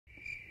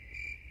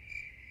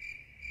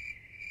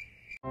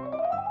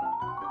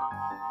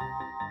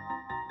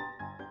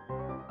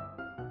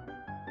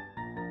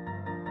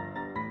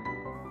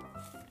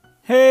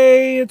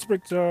Hey, it's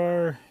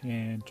BrickTsar,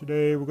 and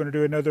today we're going to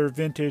do another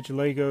vintage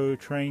Lego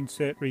train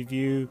set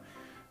review.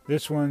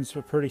 This one's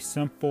a pretty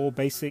simple,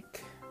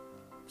 basic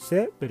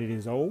set, but it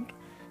is old.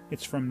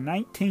 It's from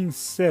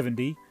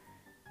 1970.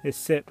 It's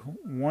set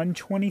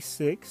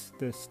 126,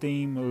 the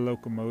Steam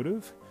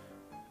Locomotive,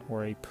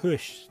 or a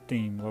push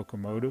steam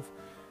locomotive.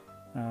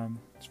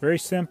 It's very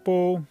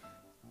simple.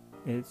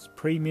 It's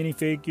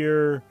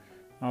pre-minifigure,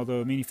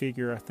 although a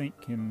minifigure I think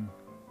can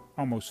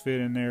almost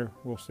fit in there.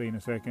 We'll see in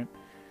a second.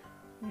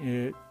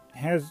 It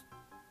has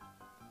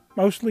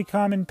mostly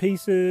common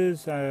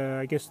pieces.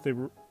 I guess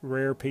the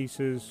rare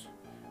pieces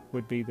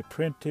would be the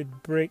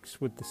printed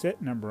bricks with the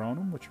set number on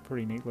them, which are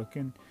pretty neat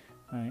looking,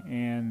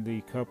 and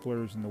the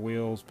couplers and the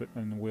wheels, but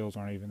the wheels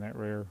aren't even that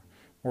rare,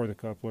 or the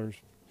couplers.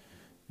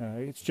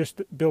 It's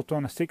just built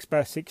on a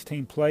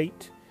 6x16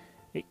 plate.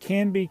 It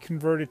can be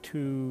converted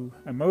to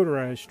a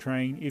motorized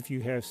train if you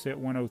have set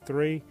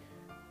 103.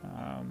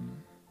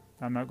 I'm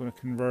not going to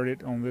convert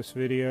it on this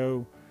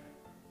video.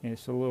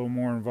 It's a little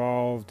more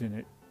involved, and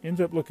it ends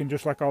up looking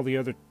just like all the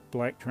other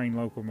black train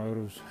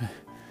locomotives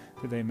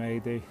that they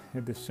made. They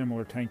had this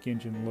similar tank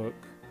engine look.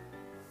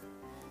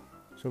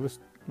 So let's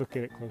look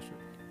at it closer.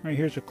 All right,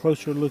 here's a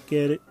closer look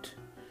at it.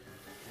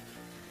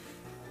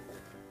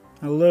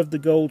 I love the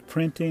gold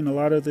printing. A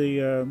lot of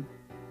the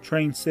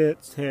train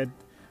sets had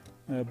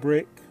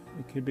brick.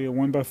 It could be a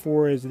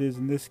 1x4 as it is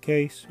in this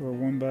case, or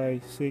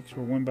 1x6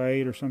 or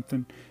 1x8 or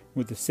something,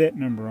 with the set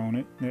number on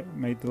it. That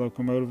made the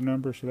locomotive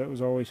number, so that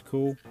was always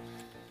cool.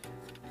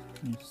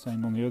 And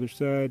same on the other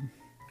side.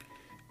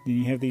 Then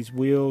you have these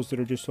wheels that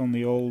are just on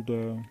the old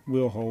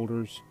wheel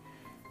holders.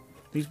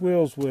 These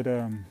wheels would,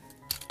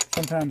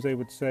 sometimes they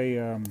would say,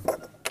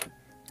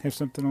 have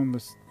something on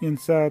the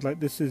inside, like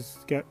this has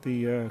got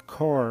the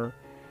car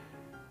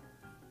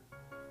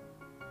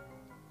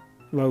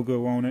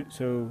logo on it,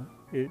 so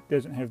it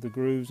doesn't have the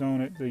grooves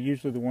on it. They're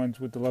usually the ones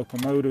with the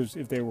locomotives,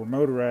 if they were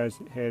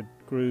motorized, it had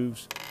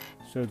grooves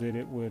so that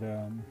it would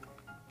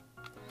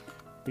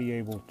be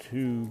able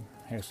to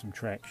have some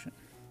traction.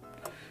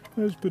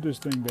 Let's put this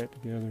thing back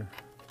together.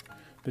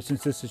 But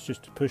since this is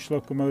just a push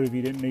locomotive,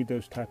 you didn't need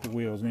those type of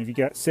wheels. And if you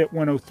got set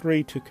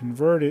 103 to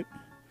convert it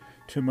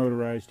to a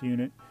motorized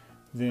unit,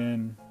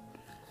 then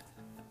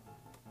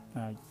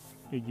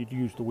you'd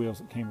use the wheels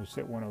that came with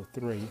set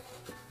 103.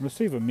 Let's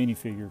see if a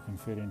minifigure can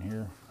fit in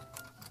here.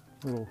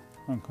 A little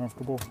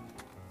uncomfortable.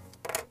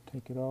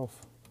 Take it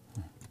off.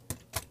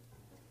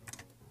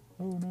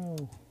 Oh no.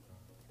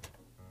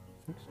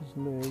 Fix his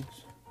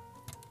legs.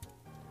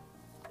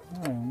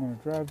 Alright, I'm going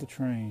to drive the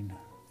train.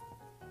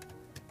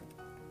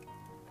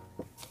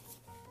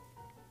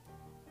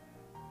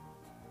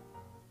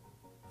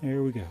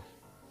 There we go.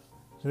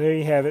 So there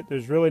you have it.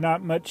 There's really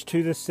not much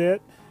to this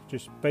set.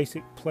 Just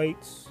basic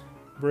plates,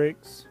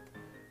 bricks,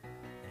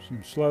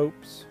 some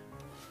slopes,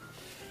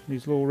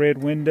 these little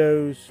red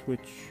windows,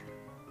 which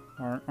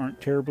aren't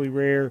terribly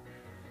rare.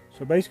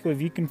 So basically,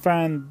 if you can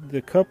find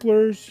the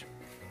couplers,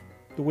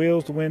 the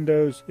wheels, the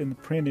windows, and the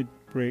printed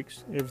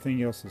bricks,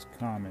 everything else is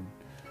common.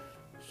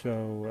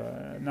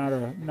 So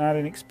not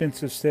an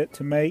expensive set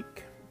to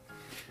make,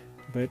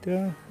 but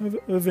a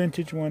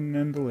vintage one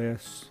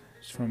nonetheless.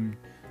 It's from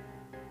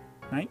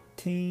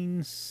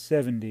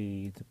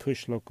 1970, the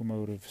push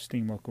locomotive,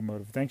 steam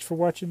locomotive. Thanks for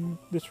watching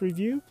this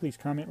review. Please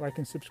comment, like,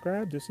 and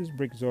subscribe. This is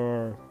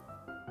BrickTsar.